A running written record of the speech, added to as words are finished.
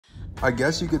I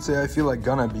guess you could say I feel like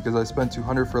Gunna because I spent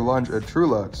 $200 for lunch at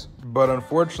Truluck'S. But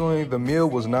unfortunately, the meal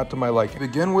was not to my liking. To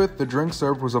begin with, the drink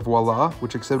served was a voila,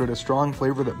 which exhibited a strong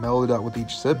flavor that mellowed out with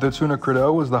each sip. The tuna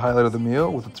credo was the highlight of the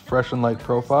meal, with its fresh and light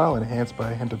profile enhanced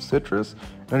by a hint of citrus,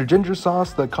 and a ginger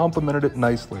sauce that complemented it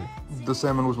nicely. The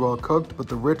salmon was well cooked, but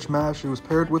the rich mash it was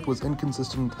paired with was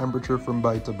inconsistent in temperature from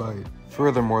bite to bite.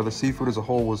 Furthermore, the seafood as a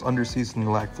whole was under-seasoned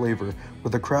and lacked flavor,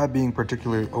 with the crab being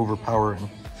particularly overpowering.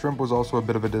 Shrimp was also a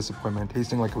bit of a disappointment,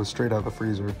 tasting like it was straight out of the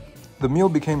freezer. The meal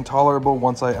became tolerable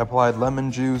once I applied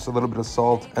lemon juice, a little bit of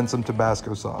salt, and some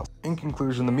Tabasco sauce. In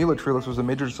conclusion, the meal at Truluck'S was a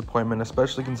major disappointment,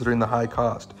 especially considering the high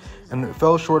cost, and it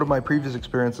fell short of my previous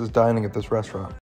experiences dining at this restaurant.